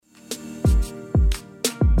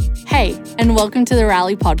Hey, and welcome to the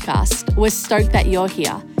Rally Podcast. We're stoked that you're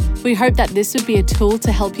here. We hope that this would be a tool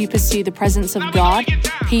to help you pursue the presence of God,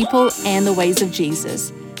 people, and the ways of Jesus.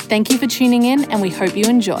 Thank you for tuning in, and we hope you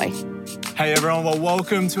enjoy. Hey everyone, well,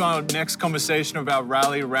 welcome to our next conversation about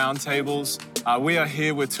Rally Roundtables. We are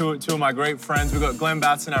here with two of my great friends. We've got Glenn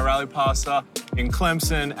Batson, our Rally pastor in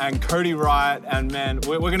Clemson, and Cody Wright. And man,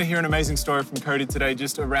 we're going to hear an amazing story from Cody today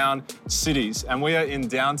just around cities. And we are in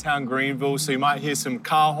downtown Greenville, so you might hear some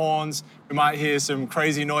car horns, we might hear some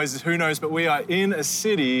crazy noises, who knows, but we are in a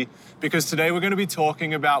city because today we're going to be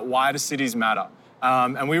talking about why do cities matter.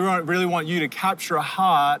 And we really want you to capture a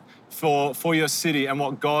heart for your city and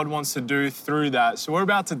what God wants to do through that. So we're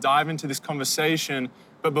about to dive into this conversation.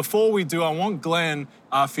 But before we do, I want Glenn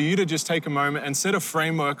for you to just take a moment and set a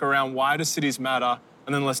framework around why do cities matter,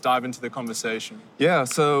 and then let's dive into the conversation. Yeah,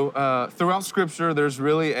 so throughout Scripture, there's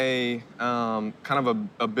really a kind of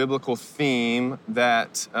a biblical theme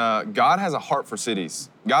that God has a heart for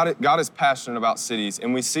cities. God is passionate about cities.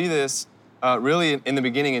 And we see this really in the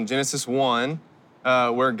beginning in Genesis 1,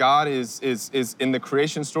 where God is in the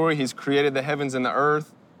creation story. He's created the heavens and the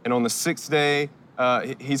earth. And on the sixth day,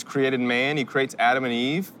 he's created man. He creates Adam and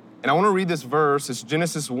Eve. And I want to read this verse. It's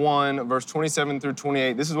Genesis 1, verse 27 through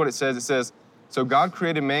 28. This is what it says. It says, "So God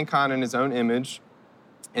created mankind in his own image.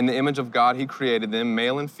 In the image of God, he created them.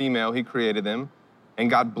 Male and female, he created them.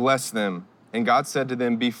 And God blessed them. And God said to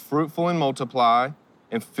them, 'Be fruitful and multiply,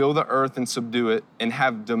 and fill the earth and subdue it, and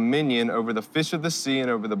have dominion over the fish of the sea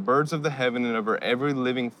and over the birds of the heaven and over every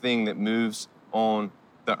living thing that moves on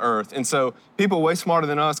the earth.'" And so people way smarter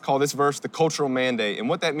than us call this verse the cultural mandate. And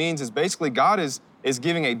what that means is basically God is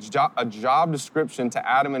giving a job description to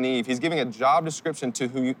Adam and Eve. He's giving a job description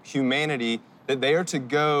to humanity that they are to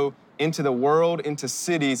go into the world, into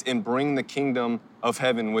cities, and bring the kingdom of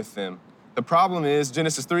heaven with them. The problem is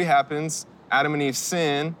Genesis 3 happens, Adam and Eve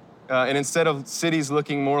sin, and instead of cities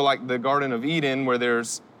looking more like the Garden of Eden, where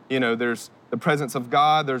there's the presence of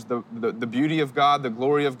God, there's the beauty of God, the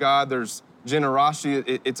glory of God, there's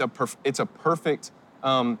generosity. It's a perfect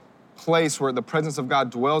place where the presence of God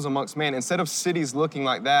dwells amongst man. Instead of cities looking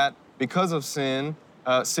like that, because of sin,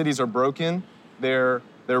 cities are broken. They're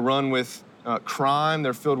run with crime.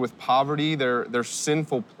 They're filled with poverty. They're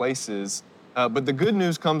sinful places. But the good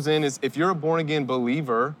news comes in is if you're a born-again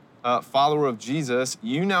believer, follower of Jesus,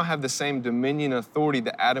 you now have the same dominion and authority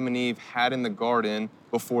that Adam and Eve had in the garden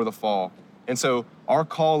before the fall. And so our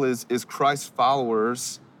call is Christ's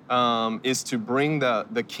followers is to bring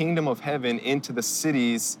the kingdom of heaven into the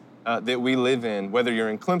cities that we live in. Whether you're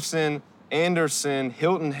in Clemson, Anderson,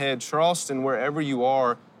 Hilton Head, Charleston, wherever you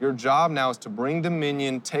are, your job now is to bring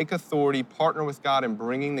dominion, take authority, partner with God in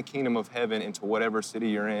bringing the kingdom of heaven into whatever city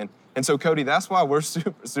you're in. And so, Cody, that's why we're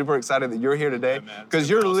super excited that you're here today, because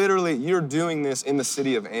you're doing this in the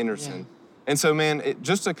city of Anderson. Yeah. And so, man,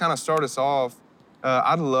 just to kind of start us off,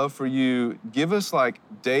 I'd love for you, give us like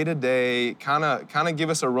day-to-day, kind of give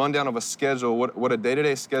us a rundown of a schedule, what a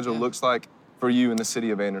day-to-day schedule looks like for you in the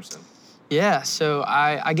city of Anderson. Yeah, so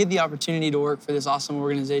I get the opportunity to work for this awesome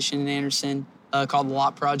organization in Anderson called the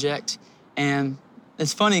Lot Project. And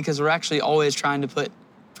it's funny because we're actually always trying to put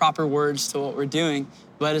proper words to what we're doing.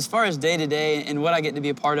 But as far as day-to-day and what I get to be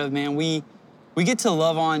a part of, man, we get to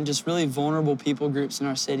love on just really vulnerable people groups in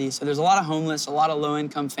our city. So there's a lot of homeless, a lot of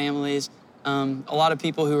low-income families, a lot of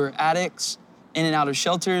people who are addicts, in and out of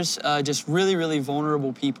shelters, just really, really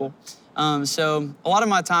vulnerable people. So a lot of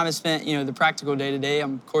my time is spent, the practical day-to-day.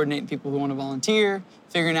 I'm coordinating people who want to volunteer,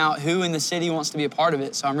 figuring out who in the city wants to be a part of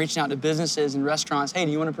it. So I'm reaching out to businesses and restaurants. Hey,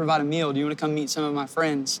 do you want to provide a meal? Do you want to come meet some of my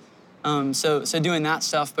friends? So doing that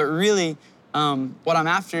stuff. But really, what I'm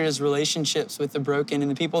after is relationships with the broken and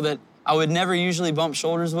the people that I would never usually bump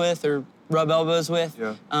shoulders with or rub elbows with.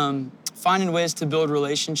 Yeah. Finding ways to build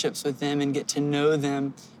relationships with them and get to know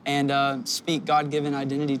them and speak God-given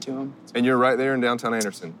identity to them. And you're right there in downtown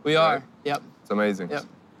Anderson. We are, yep. It's amazing. Yep.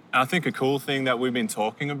 And I think a cool thing that we've been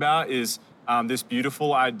talking about is this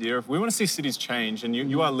beautiful idea of we want to see cities change, and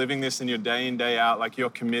you are living this in your day in, day out, like you're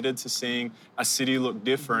committed to seeing a city look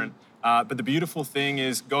different. But the beautiful thing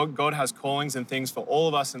is God has callings and things for all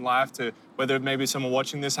of us in life to, whether maybe someone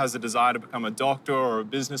watching this has a desire to become a doctor or a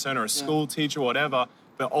business owner, a school teacher, whatever,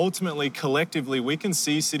 but ultimately, collectively, we can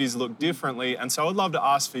see cities look differently. And so I'd love to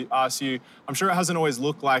ask you, I'm sure it hasn't always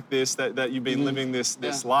looked like this, that you've been living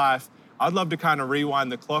this life. I'd love to kind of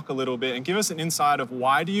rewind the clock a little bit and give us an insight of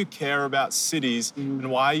why do you care about cities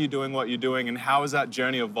and why are you doing what you're doing, and how has that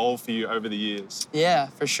journey evolved for you over the years? Yeah,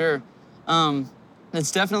 for sure.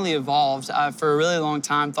 It's definitely evolved. I, for a really long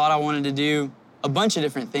time, thought I wanted to do a bunch of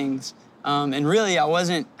different things. And really, all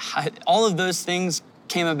of those things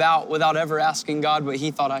came about without ever asking God what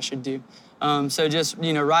he thought I should do. So just,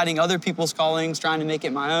 riding other people's callings, trying to make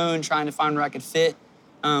it my own, trying to find where I could fit.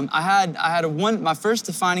 My first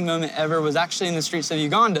defining moment ever was actually in the streets of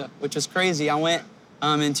Uganda, which was crazy. I went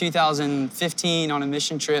in 2015 on a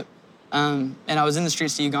mission trip, and I was in the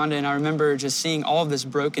streets of Uganda, and I remember just seeing all of this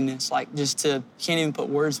brokenness, can't even put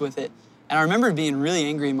words with it. And I remember being really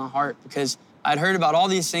angry in my heart because I'd heard about all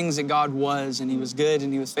these things that God was, and he was good,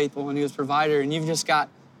 and he was faithful, and he was provider, and you've just got,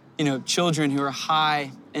 children who are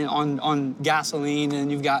high and on gasoline,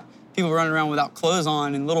 and you've got people running around without clothes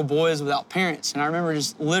on and little boys without parents. And I remember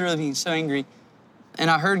just literally being so angry. And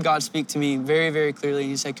I heard God speak to me very, very clearly.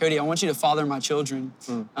 He said, Cody, I want you to father my children.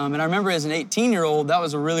 And I remember as an 18-year-old, that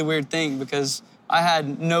was a really weird thing because I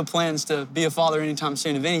had no plans to be a father anytime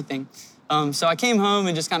soon of anything. So I came home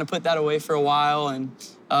and just kind of put that away for a while. And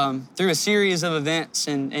through a series of events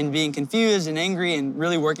and being confused and angry and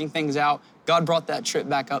really working things out, God brought that trip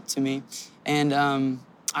back up to me. And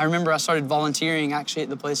I remember I started volunteering actually at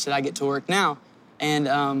the place that I get to work now. And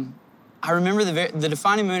I remember the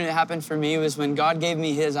defining moment that happened for me was when God gave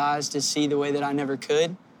me his eyes to see the way that I never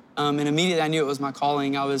could. And immediately I knew it was my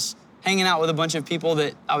calling. I was hanging out with a bunch of people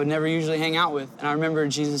that I would never usually hang out with. And I remember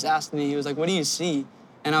Jesus asked me, he was like, what do you see?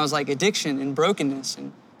 And I was like, addiction and brokenness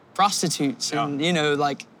and prostitutes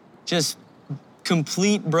and, just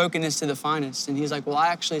complete brokenness to the finest. And he's like, well, I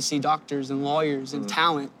actually see doctors and lawyers and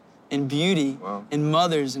talent and beauty and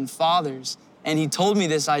mothers and fathers. And he told me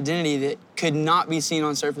this identity that could not be seen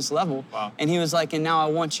on surface level. Wow. And he was like, and now I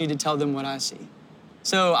want you to tell them what I see.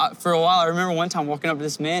 So for a while, I remember one time walking up to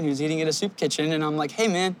this man who's eating at a soup kitchen, and I'm like, hey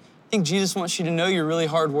man, I think Jesus wants you to know you're really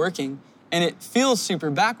hardworking. And it feels super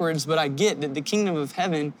backwards, but I get that the kingdom of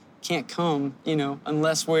heaven can't come,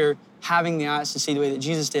 unless we're having the eyes to see the way that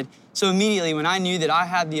Jesus did. So immediately when I knew that I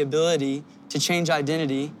had the ability to change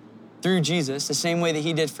identity through Jesus, the same way that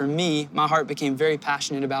he did for me, my heart became very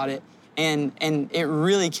passionate about it. And it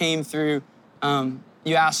really came through,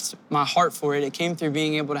 you asked my heart for it, it came through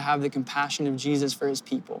being able to have the compassion of Jesus for his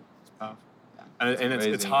people. Yeah. And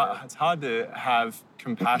it's hard to have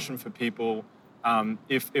compassion for people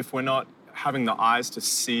if we're not having the eyes to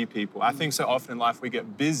see people. I think so often in life we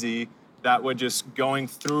get busy that we're just going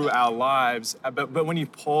through our lives, but when you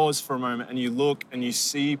pause for a moment and you look and you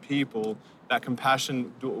see people, that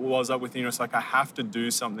compassion wells up within you. It's like, I have to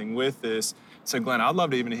do something with this. So Glenn, I'd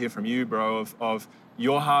love to even hear from you, bro, of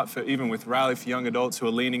your heart for even with Rally for young adults who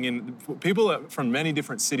are leaning in. People from many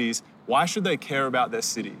different cities, why should they care about their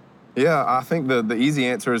city? Yeah, I think the easy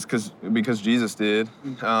answer is because Jesus did.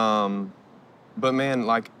 But man,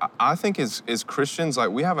 I think as Christians,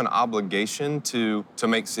 we have an obligation to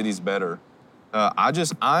make cities better.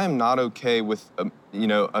 I am not okay with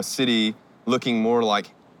a city looking more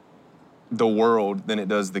like the world than it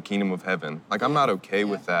does the kingdom of heaven. I'm not okay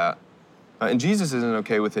with that. And Jesus isn't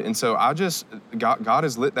okay with it. And so God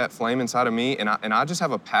has lit that flame inside of me, and I just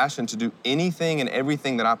have a passion to do anything and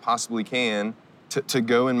everything that I possibly can to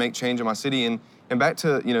go and make change in my city. And back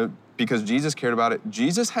to, because Jesus cared about it,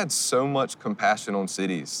 Jesus had so much compassion on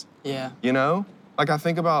cities. Yeah. I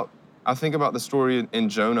think about the story in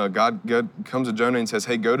Jonah. God comes to Jonah and says,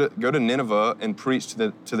 hey, go to Nineveh and preach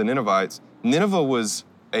to the Ninevites. Nineveh was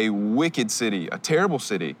a wicked city, a terrible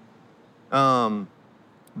city.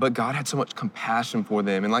 But God had so much compassion for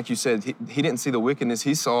them. And like you said, he didn't see the wickedness.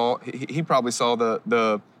 He probably saw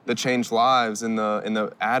the changed lives and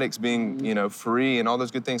the addicts being, free and all those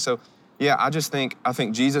good things. So yeah, I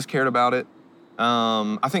think Jesus cared about it.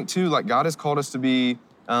 I think too, God has called us to be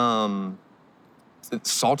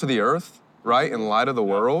salt of the earth, right? And light of the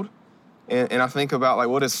world. And I think about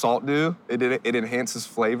what does salt do? It enhances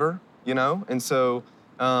flavor, And so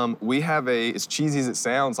we have as cheesy as it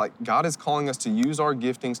sounds, God is calling us to use our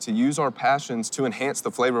giftings, to use our passions to enhance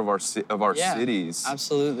the flavor of our cities.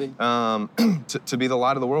 Absolutely. To be the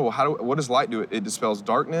light of the world. Well, what does light do? It dispels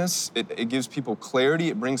darkness. It gives people clarity.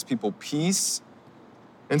 It brings people peace.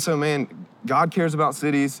 And so, man, God cares about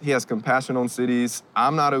cities. He has compassion on cities.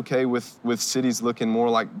 I'm not okay with cities looking more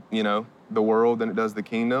like, the world than it does the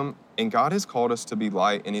kingdom. And God has called us to be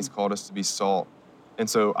light, and he's called us to be salt. And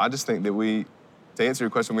so I just think that to answer your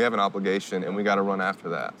question, we have an obligation, and we got to run after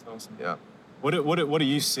that. That's awesome. Yeah. What are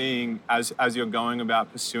you seeing as you're going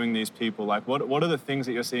about pursuing these people? What are the things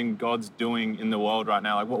that you're seeing God's doing in the world right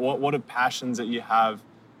now? What are passions that you have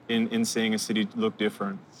in seeing a city look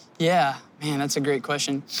different? Yeah, man, that's a great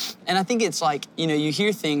question. And I think it's you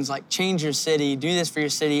hear things like change your city, do this for your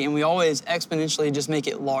city, and we always exponentially just make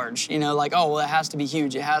it large. Oh, well, it has to be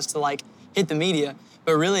huge. It has to hit the media.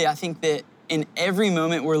 But really, I think that in every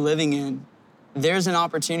moment we're living in, there's an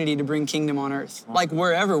opportunity to bring kingdom on earth,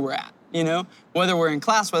 wherever we're at. you know? Whether we're in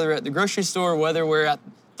class, whether we're at the grocery store, whether we're at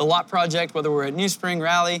the Lot Project, whether we're at New Spring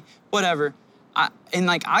Rally, whatever. I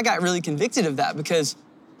got really convicted of that because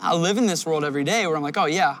I live in this world every day where I'm like, oh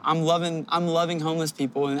yeah, I'm loving homeless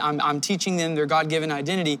people and I'm teaching them their God-given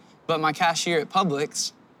identity, but my cashier at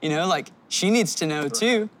Publix, you know, like she needs to know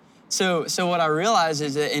too. So what I realize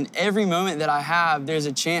is that in every moment that I have, there's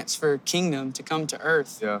a chance for kingdom to come to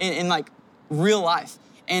earth in like real life.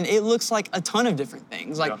 And it looks like a ton of different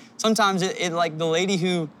things. Like sometimes it like the lady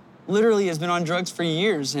who literally has been on drugs for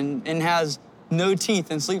years and has no teeth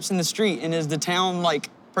and sleeps in the street and is the town like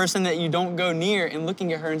person that you don't go near and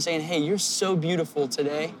looking at her and saying, hey, you're so beautiful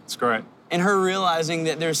today. It's great. And her realizing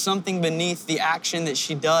that there's something beneath the action that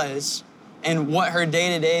she does and what her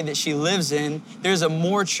day-to-day that she lives in, there's a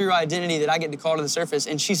more true identity that I get to call to the surface.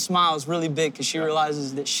 And she smiles really big because she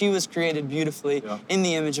realizes that she was created beautifully in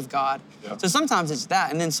the image of God. So sometimes it's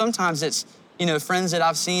that. And then sometimes it's, you know, friends that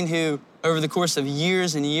I've seen who over the course of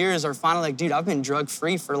years and years are finally like, dude, I've been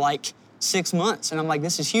drug-free for like 6 months. And I'm like,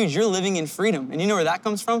 this is huge. You're living in freedom. And you know where that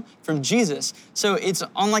comes from? From Jesus. So it's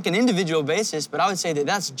on like an individual basis, but I would say that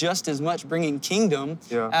that's just as much bringing kingdom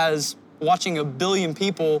as watching a billion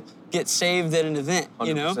people get saved at an event,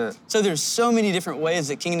 you know? 100%. So there's so many different ways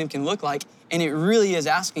that kingdom can look like. And it really is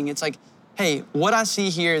asking, it's like, hey, what I see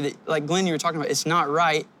here that, like Glenn, you were talking about, it's not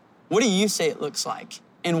right. What do you say it looks like?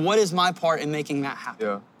 And what is my part in making that happen?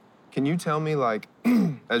 Yeah. Can you tell me, like,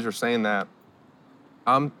 as you're saying that,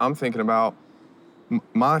 I'm thinking about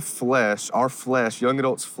my flesh, our flesh, young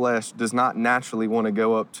adults' flesh does not naturally want to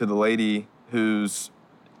go up to the lady who's,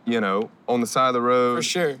 you know, on the side of the road, For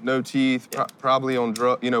sure. no teeth, probably on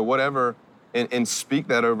drug, you know, whatever, and speak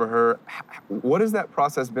that over her. What has that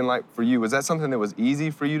process been like for you? Was that something that was easy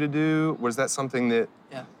for you to do? Was that something that,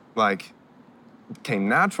 like, came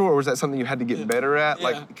natural, or was that something you had to get better at?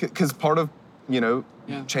 Like, because part of, you know,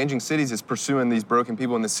 changing cities is pursuing these broken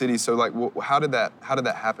people in the city. So like, how did that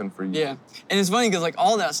happen for you? Yeah, and it's funny because like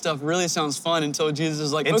all that stuff really sounds fun until Jesus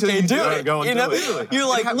is like, Until okay, you do do it. it, go and You do know, it. you're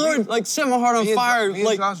like, Lord, like set my heart on fire. Me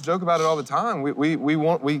Like, and Josh joke about it all the time.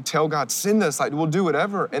 We tell God, send us, like we'll do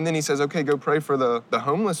whatever. And then he says, okay, go pray for the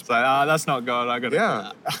homeless. It's like, that's not God. I gotta.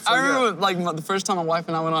 Yeah. I remember like the first time my wife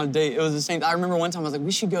and I went on a date, it was the same. I remember one time I was like,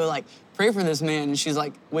 we should go like pray for this man. And she's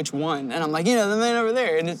like, which one? And I'm like, you know, the man over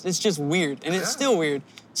there. And it's just weird. And it's still weird.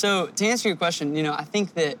 So to answer your question, you know, I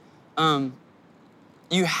think that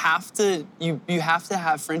you have to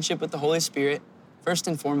have friendship with the Holy Spirit first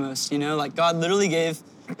and foremost. You know, like God literally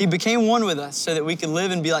He became one with us so that we could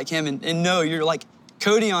live and be like Him. And know you're like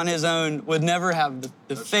Cody on his own would never have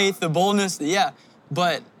the faith, the boldness.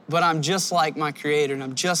 But I'm just like my Creator and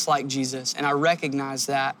I'm just like Jesus, and I recognize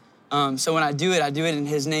that. So when I do it in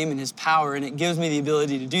His name and His power, and it gives me the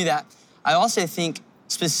ability to do that. I also think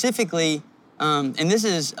specifically. And this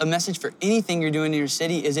is a message for anything you're doing in your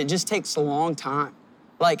city, is it just takes a long time.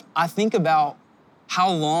 Like, I think about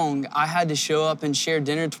how long I had to show up and share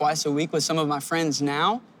dinner twice a week with some of my friends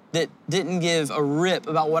now that didn't give a rip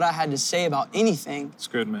about what I had to say about anything. It's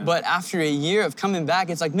good, man. But after a year of coming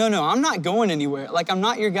back, it's like, no, I'm not going anywhere. Like, I'm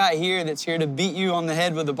not your guy here that's here to beat you on the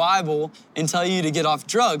head with the Bible and tell you to get off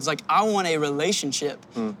drugs. Like, I want a relationship.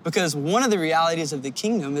 Because one of the realities of the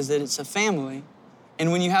kingdom is that it's a family.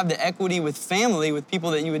 And when you have the equity with family, with people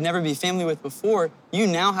that you would never be family with before, you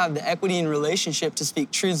now have the equity in relationship to speak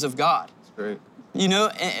truths of God. That's great. You know,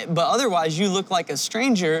 but otherwise you look like a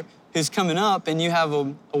stranger who's coming up and you have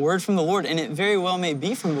a word from the Lord, and it very well may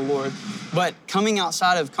be from the Lord, but coming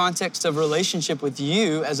outside of context of relationship with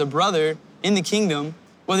you as a brother in the kingdom,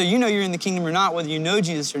 whether you know you're in the kingdom or not, whether you know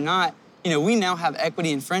Jesus or not, you know, we now have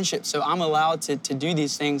equity and friendship, so I'm allowed to do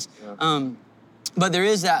these things. But there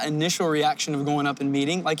is that initial reaction of going up and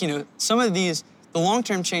meeting. Like, you know, some of these, the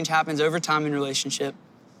long-term change happens over time in relationship,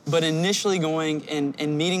 but initially going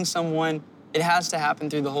and meeting someone, it has to happen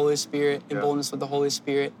through the Holy Spirit and boldness with the Holy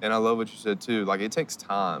Spirit. And I love what you said too. Like, it takes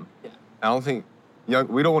time. Yeah. I don't think,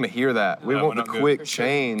 we don't want to hear that. We want the quick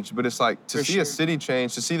change, but it's like to see a city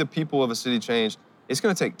change, to see the people of a city change, it's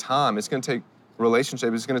going to take time. It's going to take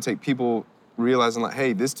relationship. It's going to take people realizing like,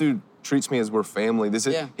 hey, this dude treats me as we're family.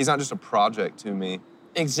 He's not just a project to me.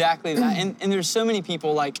 Exactly that. And there's so many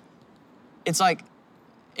people, like, it's like,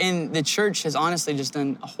 and the church has honestly just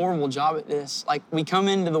done a horrible job at this. Like, we come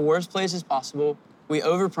into the worst places possible. We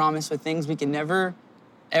overpromise with things we can never,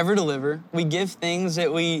 ever deliver. We give things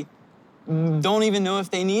that we don't even know if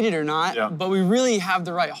they need it or not, but we really have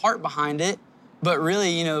the right heart behind it. But really,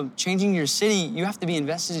 you know, changing your city, you have to be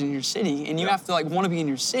invested in your city, and you have to, like, want to be in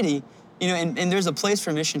your city. You know, and there's a place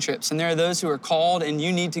for mission trips, and there are those who are called and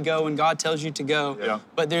you need to go and God tells you to go. Yeah.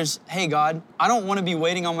 But there's, hey, God, I don't want to be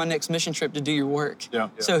waiting on my next mission trip to do your work. Yeah.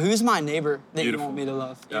 So who's my neighbor that Beautiful. you want me to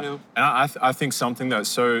love, Yeah. you know? And I think something that's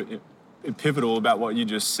so pivotal about what you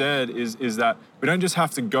just said is that we don't just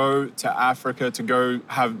have to go to Africa to go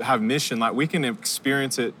have mission. Like, we can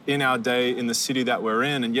experience it in our day in the city that we're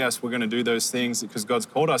in. And yes, we're going to do those things because God's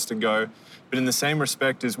called us to go. But in the same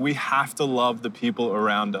respect is we have to love the people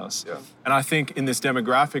around us. Yeah. And I think in this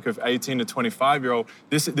demographic of 18 to 25-year-old,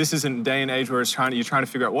 this isn't a day and age where you're trying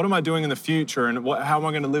to figure out, what am I doing in the future and how am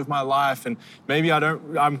I going to live my life? And maybe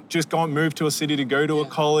I'm just going to move to a city to go to a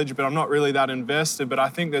college, but I'm not really that invested. But I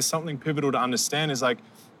think there's something pivotal to understand is like,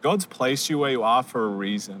 God's placed you where you are for a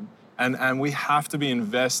reason. And we have to be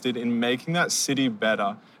invested in making that city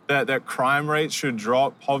better. That crime rates should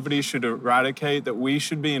drop, poverty should eradicate, that we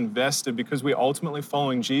should be invested because we're ultimately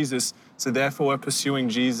following Jesus. So therefore we're pursuing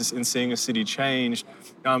Jesus in seeing a city change.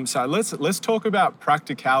 So let's talk about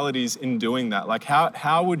practicalities in doing that. Like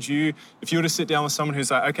how would you, if you were to sit down with someone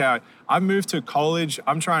who's like, okay, I moved to college,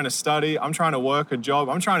 I'm trying to study, I'm trying to work a job,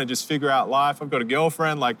 I'm trying to just figure out life, I've got a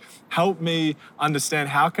girlfriend, like help me understand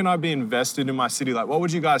how can I be invested in my city? Like what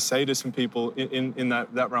would you guys say to some people in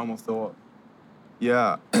that realm of thought?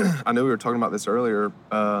 Yeah, I know we were talking about this earlier.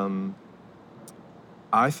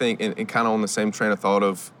 I think, and kind of on the same train of thought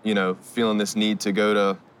of, you know, feeling this need to go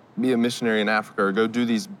to be a missionary in Africa or go do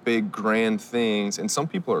these big, grand things. And some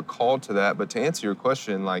people are called to that. But to answer your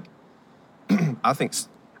question, like, I think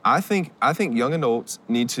young adults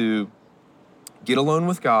need to get alone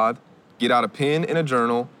with God, get out a pen and a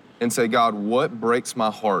journal, and say, God, what breaks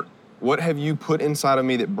my heart? What have you put inside of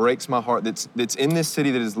me that breaks my heart? That's in this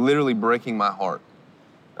city that is literally breaking my heart.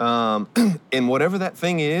 And whatever that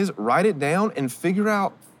thing is, write it down and figure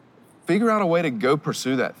out a way to go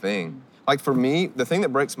pursue that thing. Like for me, the thing that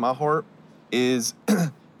breaks my heart is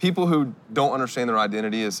people who don't understand their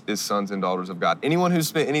identity as sons and daughters of God. Anyone who's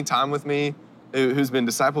spent any time with me, who's been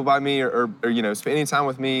discipled by me or you know, spent any time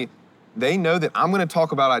with me, they know that I'm going to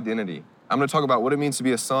talk about identity. I'm going to talk about what it means to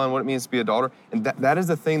be a son, what it means to be a daughter. And that is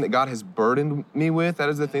the thing that God has burdened me with. That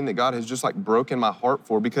is the thing that God has just like broken my heart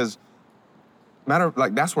for because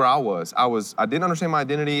that's where I was. I didn't understand my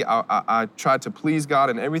identity. I tried to please God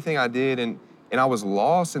in everything I did and I was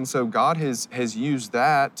lost. And so God has used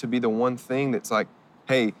that to be the one thing that's like,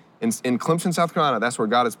 hey, in Clemson, South Carolina, that's where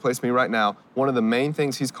God has placed me right now. One of the main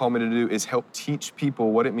things he's called me to do is help teach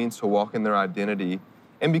people what it means to walk in their identity.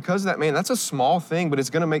 And because of that, man, that's a small thing, but it's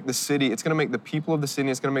going to make the city, it's going to make the people of the city,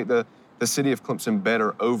 it's going to make the city of Clemson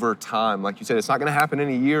better over time. Like you said, it's not going to happen in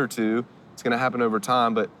a year or two. It's going to happen over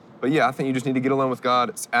time. But yeah, I think you just need to get alone with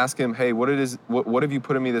God. Ask him, hey, what have you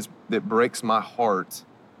put in me that breaks my heart?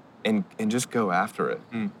 And just go after it.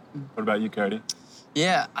 What about you, Cody?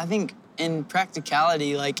 Yeah, I think in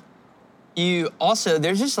practicality, like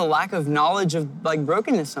there's just a lack of knowledge of like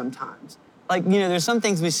brokenness sometimes. Like, you know, there's some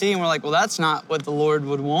things we see and we're like, well, that's not what the Lord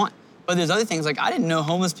would want. But there's other things, like I didn't know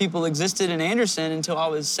homeless people existed in Anderson until I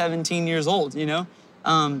was 17 years old, you know?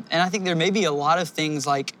 And I think there may be a lot of things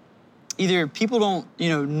like either people don't,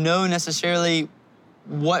 you know necessarily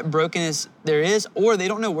what brokenness there is, or they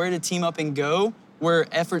don't know where to team up and go where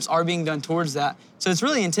efforts are being done towards that. So it's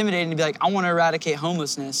really intimidating to be like, I want to eradicate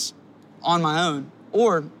homelessness on my own.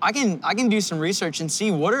 Or I can do some research and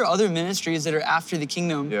see what are other ministries that are after the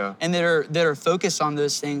kingdom and that are focused on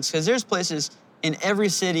those things. Because there's places in every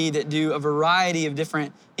city that do a variety of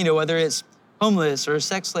different, you know, whether it's homeless or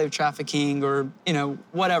sex slave trafficking or, you know,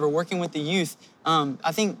 whatever, working with the youth.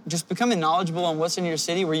 I think just becoming knowledgeable on what's in your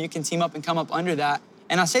city where you can team up and come up under that.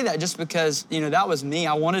 And I say that just because, you know, that was me.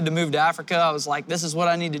 I wanted to move to Africa. I was like, this is what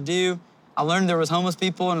I need to do. I learned there was homeless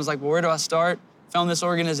people and I was like, well, where do I start? Found this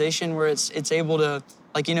organization where it's able to,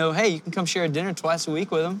 like, you know, hey, you can come share a dinner twice a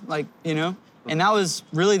week with them, like, you know. And that was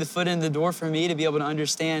really the foot in the door for me to be able to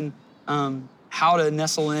understand how to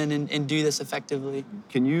nestle in and do this effectively.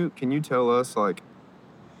 Can you tell us, like,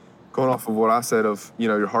 going off of what I said of, you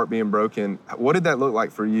know, your heart being broken, what did that look like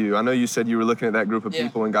for you? I know you said you were looking at that group of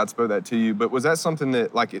people and God spoke that to you, but was that something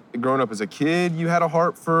that, like, growing up as a kid, you had a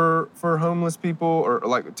heart for homeless people? Or,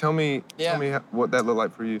 like, tell me what that looked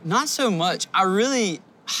like for you. Not so much. I really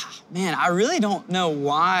don't know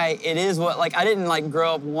why it is what, like, I didn't, like,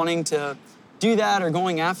 grow up wanting to do that or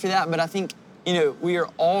going after that, but I think, you know, we are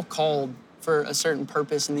all called for a certain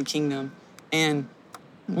purpose in the kingdom, and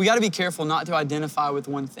we got to be careful not to identify with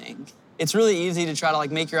one thing. It's really easy to try to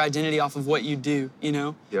like make your identity off of what you do, you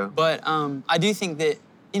know? Yeah. But I do think that,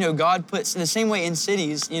 you know, God puts, the same way in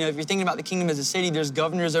cities, you know, if you're thinking about the kingdom as a city, there's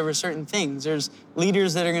governors over certain things. There's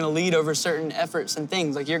leaders that are going to lead over certain efforts and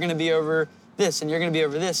things. Like you're going to be over this, and you're going to be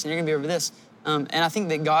over this, and you're going to be over this. And I think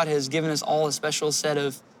that God has given us all a special set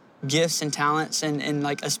of gifts and talents and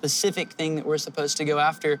like a specific thing that we're supposed to go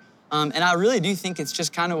after. And I really do think it's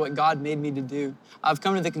just kind of what God made me to do. I've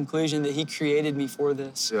come to the conclusion that he created me for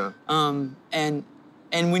this. Yeah.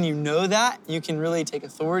 And when you know that, you can really take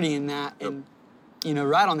authority in that and,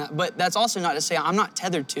 ride on that. But that's also not to say I'm not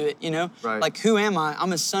tethered to it, Right. Like, who am I?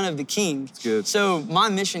 I'm a son of the King. It's good. So my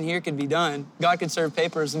mission here could be done. God could serve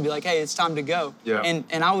papers and be like, hey, it's time to go. Yeah.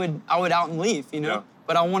 And I would out and leave, Yeah.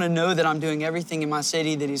 But I want to know that I'm doing everything in my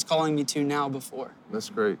city that he's calling me to now before. That's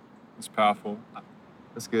great. It's powerful.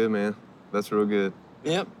 That's good, man. That's real good.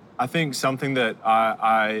 Yep. I think something that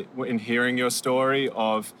I in hearing your story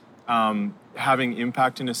of having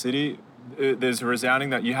impact in a city, there's a resounding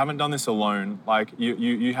that you haven't done this alone. Like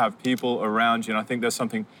you have people around you, and I think there's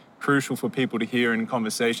something crucial for people to hear in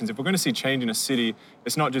conversations. If we're going to see change in a city,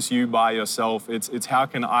 it's not just you by yourself. It's how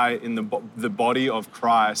can I, in the body of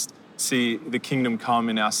Christ, see the kingdom come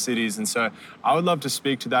in our cities. And so I would love to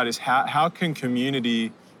speak to that, is how can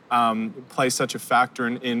community play such a factor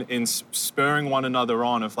in spurring one another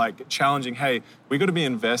on, of like challenging, hey, we got to be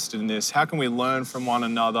invested in this. How can we learn from one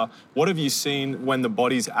another? What have you seen when the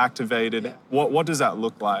body's activated? Yeah. What does that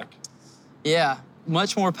look like? Yeah,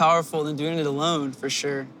 much more powerful than doing it alone, for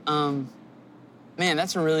sure. Man,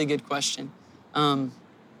 that's a really good question.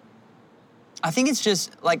 I think it's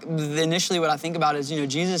just like initially what I think about is,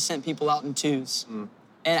 Jesus sent people out in twos.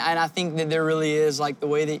 And I think that there really is like the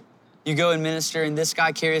way that you go and minister and this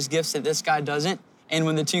guy carries gifts that this guy doesn't. And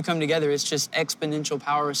when the two come together, it's just exponential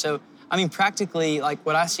power. So, I mean, practically, like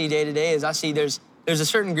what I see day to day is I see there's a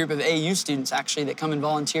certain group of AU students actually that come and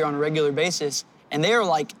volunteer on a regular basis. And they are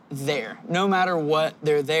like there, no matter what,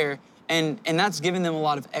 they're there. And that's given them a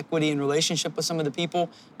lot of equity and relationship with some of the people.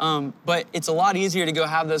 But it's a lot easier to go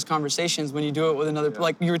have those conversations when you do it with another,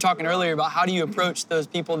 like you were talking earlier about how do you approach those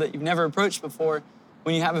people that you've never approached before.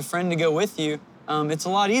 When you have a friend to go with you, it's a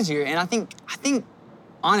lot easier. And I think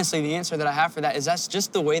honestly, the answer that I have for that is that's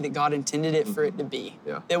just the way that God intended it for it to be.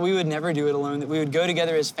 Yeah. That we would never do it alone, that we would go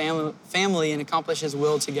together as family and accomplish his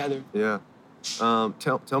will together. Yeah.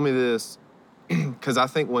 Tell me this, because I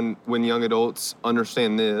think when young adults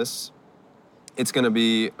understand this, it's going to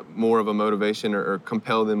be more of a motivation or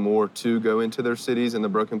compel them more to go into their cities and the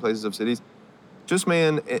broken places of cities. Just,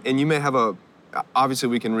 man, and you may have obviously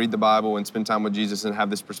we can read the Bible and spend time with Jesus and have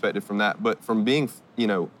this perspective from that, but from being,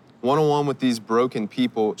 one-on-one with these broken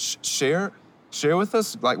people, share with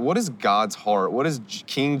us, like, what is God's heart? What is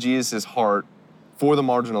King Jesus' heart for the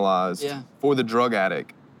marginalized, for the drug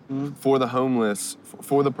addict, for the homeless,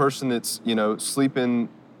 for the person that's, sleeping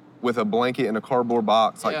with a blanket in a cardboard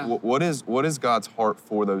box? Like, what is God's heart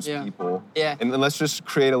for those people? Yeah. And let's just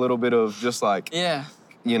create a little bit of just like, I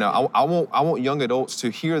want young adults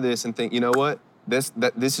to hear this and think, you know what? This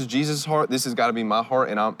is Jesus' heart. This has got to be my heart,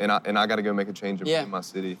 and I got to go make a change in my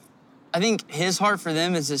city. I think his heart for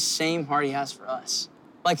them is the same heart he has for us.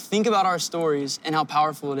 Like, think about our stories and how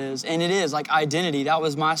powerful it is. And it is, like, identity. That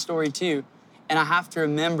was my story, too. And I have to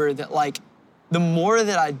remember that, like, the more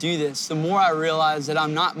that I do this, the more I realize that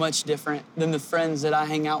I'm not much different than the friends that I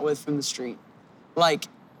hang out with from the street. Like,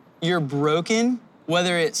 you're broken,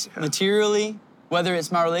 whether it's materially, whether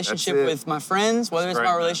it's my relationship with my friends, whether it's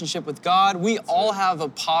my relationship with God. We all have a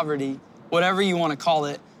poverty, whatever you want to call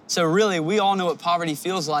it. So really, we all know what poverty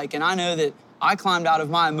feels like. And I know that I climbed out of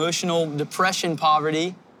my emotional depression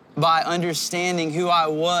poverty by understanding who I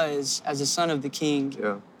was as a son of the King.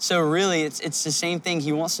 Yeah. So really, it's the same thing.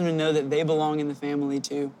 He wants them to know that they belong in the family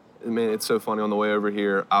too. Man, it's so funny. On the way over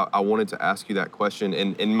here, I wanted to ask you that question,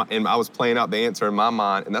 and I was playing out the answer in my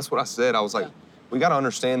mind, and that's what I said. I was like, we got to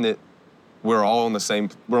understand that we're on the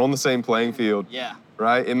same playing field. Yeah.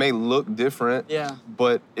 Right? It may look different. Yeah.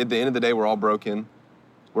 But at the end of the day, we're all broken.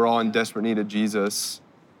 We're all in desperate need of Jesus.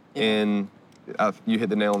 Yeah. And you hit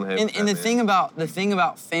the nail on the head. And the thing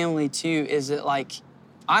about family too is that, like,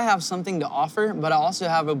 I have something to offer, but I also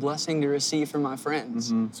have a blessing to receive from my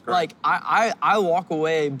friends. Like, I walk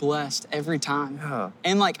away blessed every time. Yeah.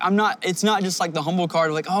 And like, it's not just like the humble card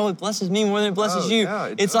of like, oh, it blesses me more than it blesses you.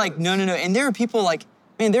 Yeah, it's like, no. And there are people like,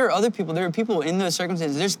 man, there are other people. There are people in those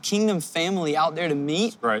circumstances. There's kingdom family out there to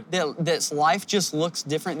meet. Right. That's life just looks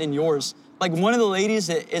different than yours. Like, one of the ladies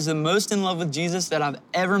that is the most in love with Jesus that I've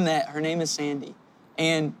ever met, her name is Sandy.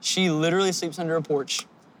 And she literally sleeps under a porch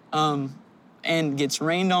and gets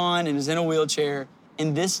rained on and is in a wheelchair.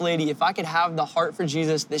 And this lady, if I could have the heart for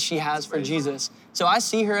Jesus that she has for Jesus. So I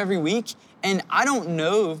see her every week, and I don't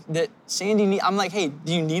know that Sandy I'm like, hey,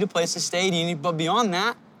 do you need a place to stay? But beyond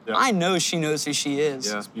that, I know she knows who she is.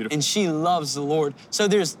 Yeah, it's beautiful. And she loves the Lord. So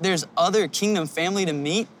there's other kingdom family to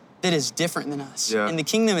meet, that is different than us. Yeah. And the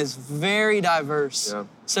kingdom is very diverse. Yeah.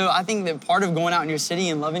 So I think that part of going out in your city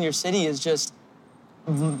and loving your city is just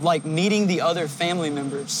like meeting the other family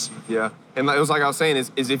members. Yeah, and it was like I was saying,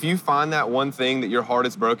 is if you find that one thing that your heart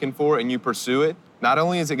is broken for and you pursue it, not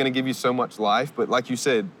only is it going to give you so much life, but like you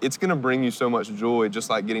said, it's going to bring you so much joy, just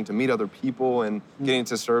like getting to meet other people and getting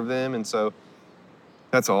to serve them. And so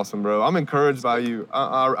that's awesome, bro. I'm encouraged by you.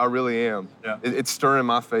 I really am. Yeah. It's stirring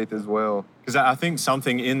my faith as well. Because I think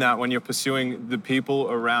something in that when you're pursuing the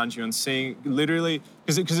people around you and seeing literally,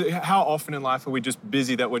 because how often in life are we just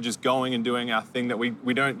busy that we're just going and doing our thing, that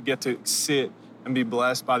we don't get to sit and be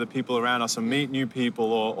blessed by the people around us and meet new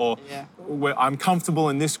people, or I'm comfortable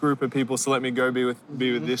in this group of people, so let me go be with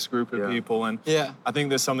this group of people. And I think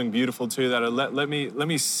there's something beautiful too that let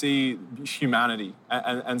me see humanity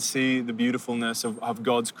and see the beautifulness of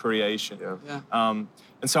God's creation.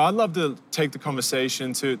 And so I'd love to take the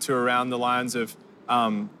conversation to around the lines of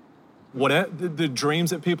the dreams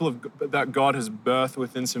that God has birthed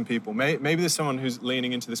within some people. Maybe there's someone who's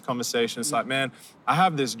leaning into this conversation. It's like, man, I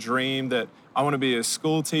have this dream that I want to be a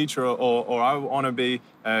school teacher, or I want to be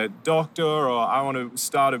a doctor, or I want to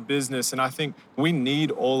start a business. And I think we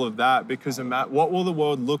need all of that, because what will the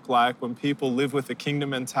world look like when people live with a kingdom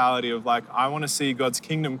mentality of like, I want to see God's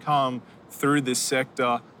kingdom come through this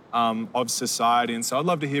sector of society. And so I'd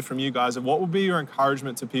love to hear from you guys of what would be your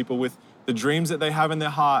encouragement to people with the dreams that they have in their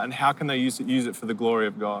heart, and how can they use it for the glory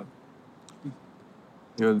of God?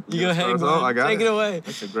 You go ahead, Glenn. I got Take it away.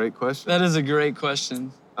 That's a great question. That is a great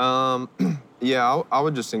question. I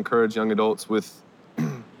would just encourage young adults with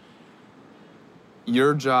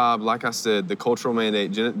your job, like I said, the cultural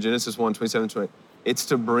mandate, Genesis 1:27-28, it's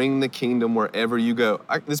to bring the kingdom wherever you go.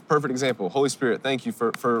 This is a perfect example. Holy Spirit, thank you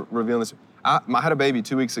for revealing this. I had a baby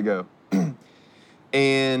 2 weeks ago,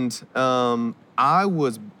 and I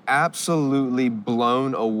was absolutely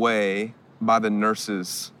blown away by the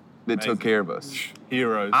nurses that took care of us.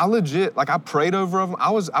 Heroes. I legit, I prayed over them.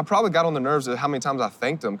 I probably got on the nerves of how many times I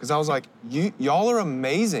thanked them, because I was like, y'all are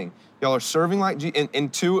amazing. Y'all are serving like Jesus.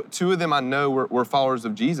 And two of them I know were followers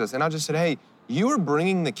of Jesus. And I just said, hey, you are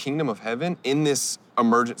bringing the kingdom of heaven in this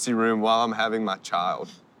emergency room while I'm having my child.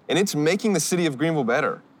 And it's making the city of Greenville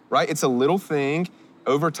better, right? It's a little thing.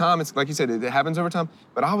 Over time, it's like you said, it happens over time.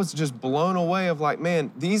 But I was just blown away of like,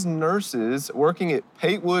 man, these nurses working at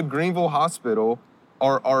Patewood Greenville Hospital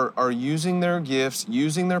are using their gifts,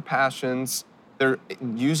 using their passions. They're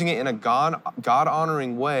using it in a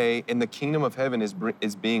God-honoring way, and the kingdom of heaven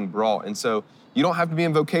is being brought. And so you don't have to be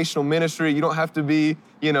in vocational ministry. You don't have to be,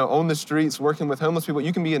 on the streets working with homeless people.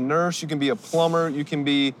 You can be a nurse. You can be a plumber. You can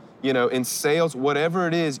be, in sales. Whatever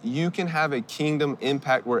it is, you can have a kingdom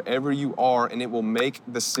impact wherever you are, and it will make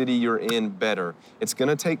the city you're in better. It's going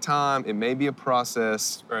to take time. It may be a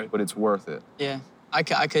process, but it's worth it. Yeah, I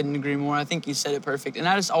couldn't agree more. I think you said it perfect. And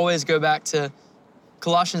I just always go back to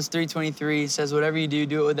Colossians 3:23 says, whatever you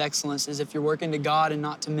do it with excellence, as if you're working to God and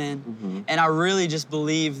not to men. Mm-hmm. And I really just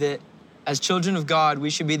believe that as children of God, we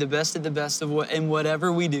should be the best at the best in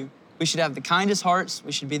whatever we do. We should have the kindest hearts.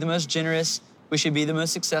 We should be the most generous. We should be the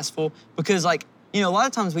most successful. Because a lot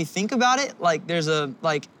of times we think about it,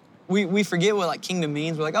 we forget what kingdom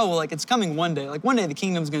means. We're like, oh, well, it's coming one day. One day the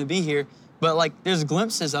kingdom's gonna be here. But there's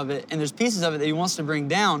glimpses of it and there's pieces of it that he wants to bring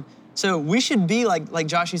down. So we should be like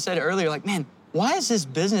Josh, you said it earlier, man, why is this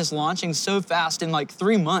business launching so fast in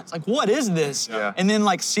 3 months? What is this? Yeah. And then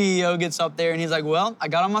CEO gets up there and he's like, well, I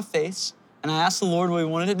got on my face and I asked the Lord what he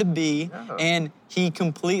wanted it to be. Yeah. And he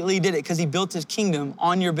completely did it because he built his kingdom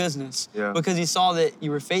on your business. Yeah. Because he saw that you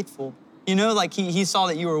were faithful. He saw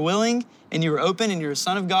that you were willing and you were open and you're a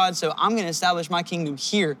son of God. So I'm going to establish my kingdom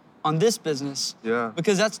here on this business. Yeah.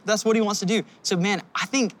 Because that's what he wants to do. So man, I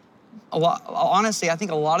think a lot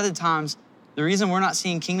of the times the reason we're not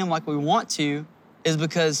seeing kingdom like we want to is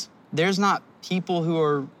because there's not people who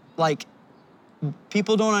are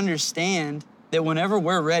people don't understand that whenever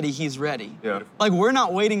we're ready, he's ready. Yeah. We're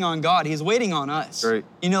not waiting on God, he's waiting on us. Great.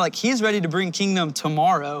 He's ready to bring kingdom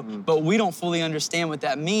tomorrow, but we don't fully understand what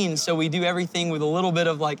that means. So we do everything with a little bit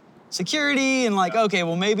of security and okay,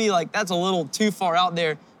 well maybe that's a little too far out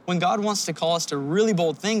there. When God wants to call us to really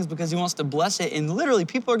bold things because he wants to bless it, and literally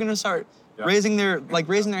people are gonna start raising their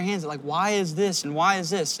hands why is this and why is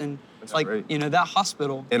this? And great. That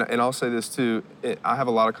hospital. And I'll say this too, I have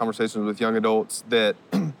a lot of conversations with young adults that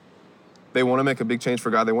they want to make a big change for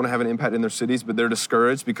God. They want to have an impact in their cities, but they're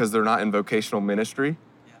discouraged because they're not in vocational ministry.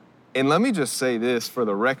 Yeah. And let me just say this for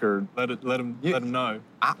the record. Let them know.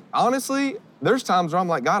 Honestly, there's times where I'm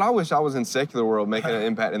like, God, I wish I was in secular world making an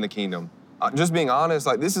impact in the kingdom. Just being honest,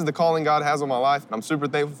 this is the calling God has on my life, and I'm super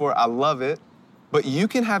thankful for it. I love it. but you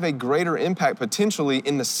can have a greater impact potentially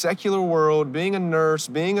in the secular world, being a nurse,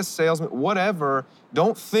 being a salesman, whatever.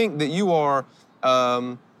 Don't think that you are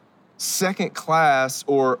second class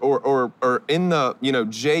or in the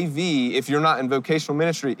JV if you're not in vocational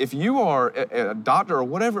ministry. If you are a doctor or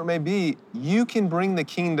whatever it may be, you can bring the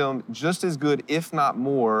kingdom just as good, if not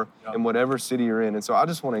more, in whatever city you're in. And so I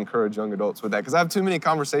just want to encourage young adults with that, because I have too many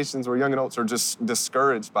conversations where young adults are just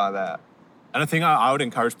discouraged by that. And I think I would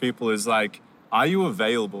encourage people is like, are you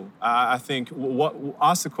available? I think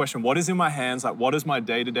ask the question, what is in my hands? Like, what does my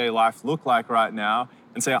day-to-day life look like right now?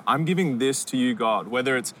 And say, I'm giving this to you, God,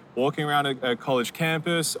 whether it's walking around a college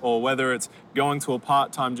campus, or whether it's going to a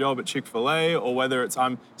part-time job at Chick-fil-A, or whether it's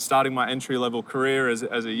I'm starting my entry-level career as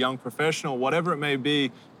a young professional, whatever it may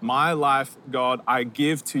be, my life, God, I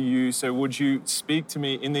give to you. So would you speak to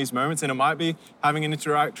me in these moments? And it might be having an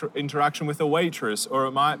interaction with a waitress, or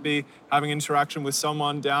it might be having interaction with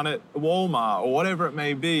someone down at Walmart, or whatever it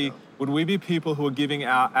may be. Would we be people who are giving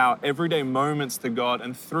our everyday moments to God,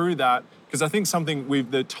 and through that, because I think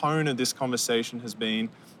the tone of this conversation has been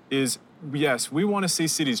is, yes, we want to see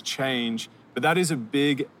cities change, but that is a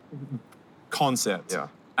big concept. Yeah.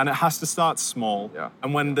 And it has to start small. Yeah.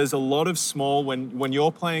 And when there's a lot of small, when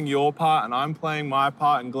you're playing your part and I'm playing my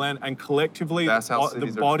part, and Glenn, and collectively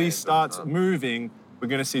the body starts moving, we're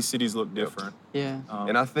going to see cities look different. Yeah.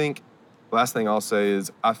 And I think, last thing I'll say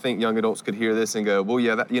is, I think young adults could hear this and go, well,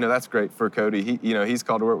 yeah, that's great for Cody. He's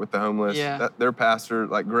called to work with the homeless. Yeah. Their pastor,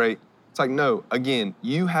 like, great. It's like, no, again,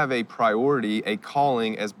 you have a priority, a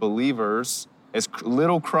calling as believers, as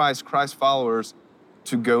little Christ followers,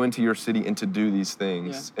 to go into your city and to do these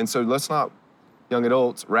things. Yeah. And so let's not, young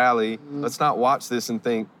adults, rally. Let's not watch this and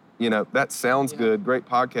think, that sounds good, great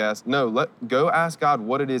podcast. No, go ask God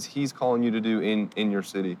what it is he's calling you to do in your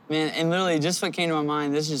city. Man, and literally just what came to my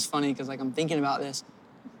mind, this is just funny because I'm thinking about this.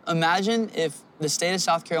 Imagine if the state of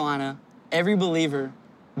South Carolina, every believer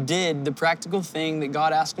did the practical thing that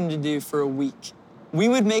God asked them to do for a week. We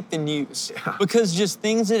would make the news because just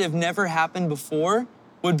things that have never happened before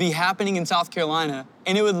would be happening in South Carolina,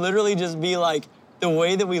 and it would literally just be like the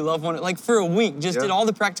way that we love one, like for a week, just did all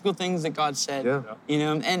the practical things that God said.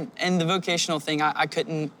 And the vocational thing, I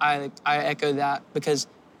echo that, because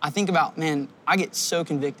I think about, man, I get so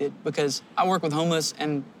convicted because I work with homeless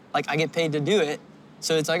and like I get paid to do it.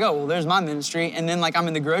 So it's like, oh, well, there's my ministry. And then like I'm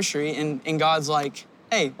in the grocery and God's like,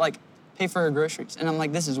 hey, like pay for her groceries. And I'm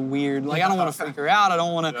like, this is weird. Like, I don't want to freak her out. I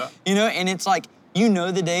don't want to, and it's like,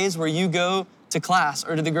 the days where you go to class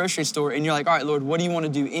or to the grocery store and you're like, all right, Lord, what do you want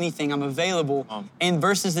to do? Anything, I'm available. And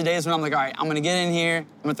versus the days when I'm like, all right, I'm going to get in here,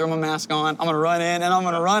 I'm going to throw my mask on, I'm going to run in and I'm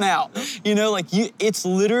going to run out. It's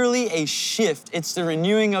literally a shift. It's the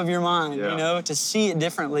renewing of your mind, to see it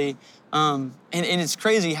differently. And it's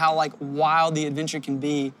crazy how like wild the adventure can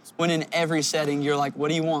be when in every setting you're like, what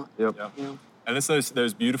do you want? And it's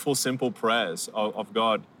those beautiful, simple prayers of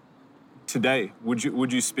God. Today, would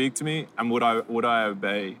you speak to me, and would I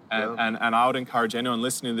obey? And I would encourage anyone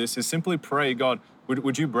listening to this is simply pray, God,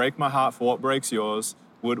 would you break my heart for what breaks yours?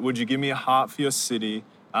 Would you give me a heart for your city,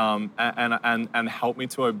 and help me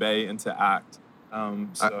to obey and to act?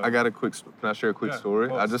 I got a quick. Can I share a quick story?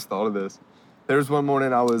 I just thought of this. There was one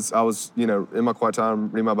morning I was in my quiet time,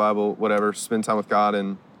 read my Bible, whatever, spend time with God,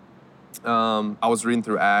 and I was reading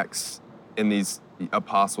through Acts, and these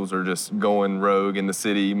apostles are just going rogue in the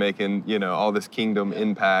city, making, all this kingdom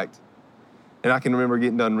impact. And I can remember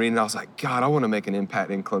getting done reading, I was like, God, I want to make an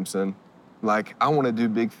impact in Clemson. Like, I want to do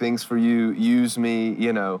big things for you, use me,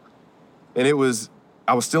 And I was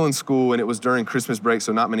still in school, and it was during Christmas break,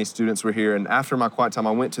 so not many students were here. And after my quiet time,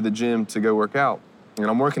 I went to the gym to go work out. And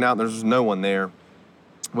I'm working out, and there's no one there.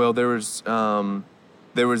 Well, there was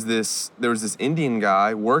this Indian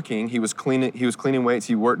guy working. He was cleaning weights.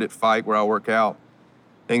 He worked at Fight, where I work out.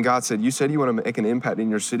 And God said, you said you want to make an impact in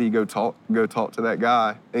your city. Go talk to that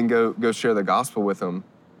guy and go share the gospel with him.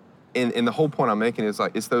 And the whole point I'm making is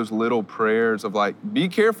like, it's those little prayers of like, be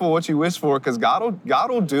careful what you wish for, because God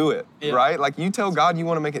will do it, right? Like, you tell God you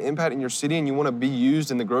want to make an impact in your city and you want to be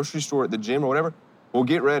used in the grocery store, at the gym, or whatever. Well,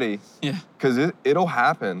 get ready, because it'll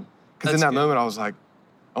happen. Because in that moment I was like,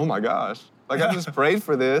 oh my gosh, like I just prayed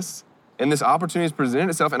for this, and this opportunity has presented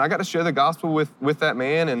itself, and I got to share the gospel with that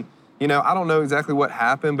man. And I don't know exactly what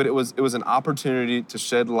happened, but it was an opportunity to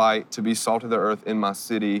shed light, to be salt of the earth in my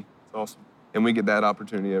city. It's awesome. And we get that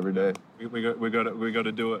opportunity every day. We got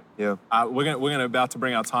to do it. Yeah. We're about to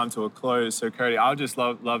bring our time to a close. So Cody, I'd just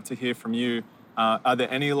love to hear from you. Are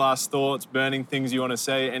there any last thoughts, burning things you want to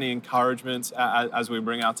say, any encouragements as we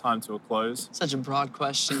bring our time to a close? Such a broad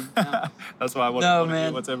question. That's why I want to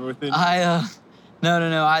hear what's ever within you.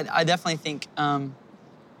 No. I definitely think,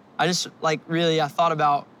 I I thought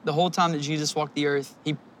about the whole time that Jesus walked the earth,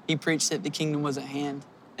 he preached that the kingdom was at hand.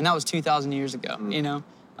 And that was 2,000 years ago, you know?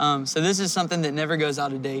 So this is something that never goes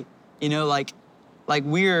out of date. You know, like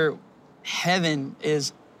heaven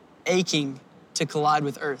is aching to collide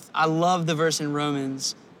with earth. I love the verse in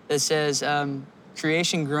Romans that says,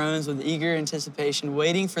 creation groans with eager anticipation,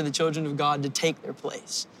 waiting for the children of God to take their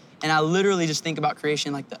place. And I literally just think about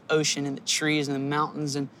creation like the ocean and the trees and the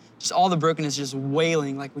mountains and just all the brokenness just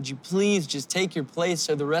wailing, like, would you please just take your place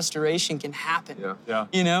so the restoration can happen? Yeah.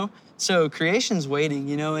 You know? So creation's waiting,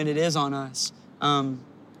 you know, and it is on us.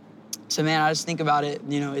 So man, I just think about it,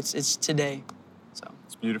 you know, it's today. So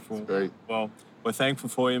it's beautiful. It's great. Well, we're thankful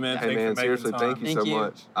for you, man. Hey, man, seriously, thank you so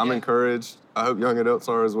much. I'm Yeah. encouraged. I hope young adults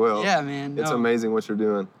are as well. Yeah, man. It's No. amazing what you're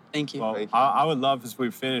doing. Thank you. Well, Thank you. I would love, as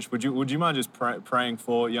we finish, would you mind just praying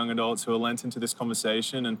for young adults who are lent into this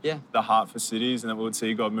conversation and Yeah. the heart for cities, and that we would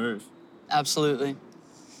see God move? Absolutely.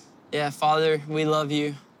 Yeah, Father, we love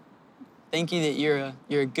you. Thank you that you're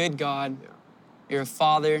a good God. Yeah. You're a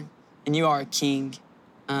Father, and you are a King.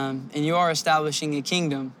 And you are establishing a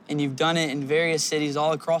kingdom, and you've done it in various cities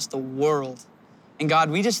all across the world. And God,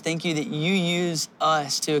 we just thank you that you use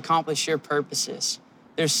us to accomplish your purposes.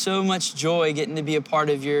 There's so much joy getting to be a part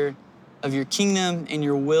of your kingdom and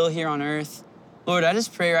your will here on earth. Lord, I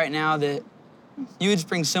just pray right now that you would just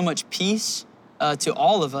bring so much peace to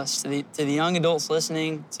all of us, to the young adults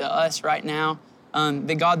listening, to us right now,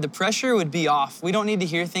 that God, the pressure would be off. We don't need to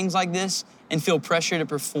hear things like this and feel pressure to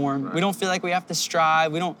perform. Right. We don't feel like we have to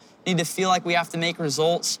strive. We don't need to feel like we have to make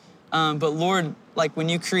results. But Lord, like when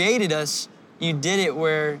you created us, you did it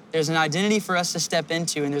where there's an identity for us to step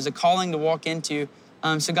into and there's a calling to walk into.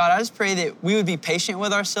 So God, I just pray that we would be patient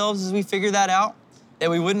with ourselves as we figure that out, that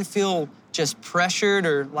we wouldn't feel just pressured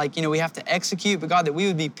or like, you know, we have to execute, but God, that we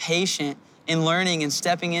would be patient in learning and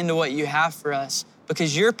stepping into what you have for us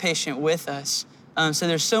because you're patient with us. So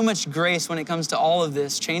there's so much grace when it comes to all of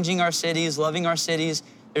this, changing our cities, loving our cities.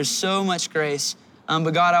 There's so much grace.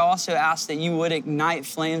 But God, I also ask that you would ignite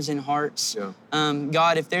flames in hearts. Yeah.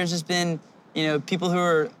 God, if there's just been, you know, people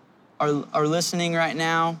who are listening right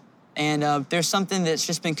now, and there's something that's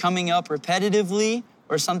just been coming up repetitively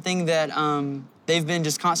or something that they've been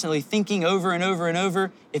just constantly thinking over and over and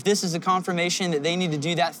over, if this is a confirmation that they need to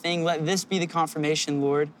do that thing, let this be the confirmation,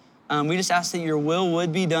 Lord. We just ask that your will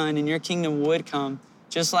would be done and your kingdom would come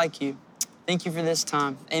just like you. Thank you for this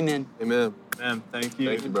time. Amen. Amen. Man, thank you.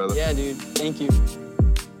 Thank you, brother. Yeah, dude. Thank you.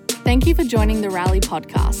 Thank you for joining the Rally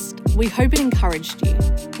podcast. We hope it encouraged you.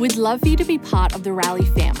 We'd love for you to be part of the Rally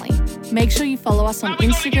family. Make sure you follow us on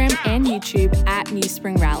Instagram and YouTube at New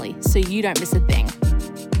Spring Rally so you don't miss a thing.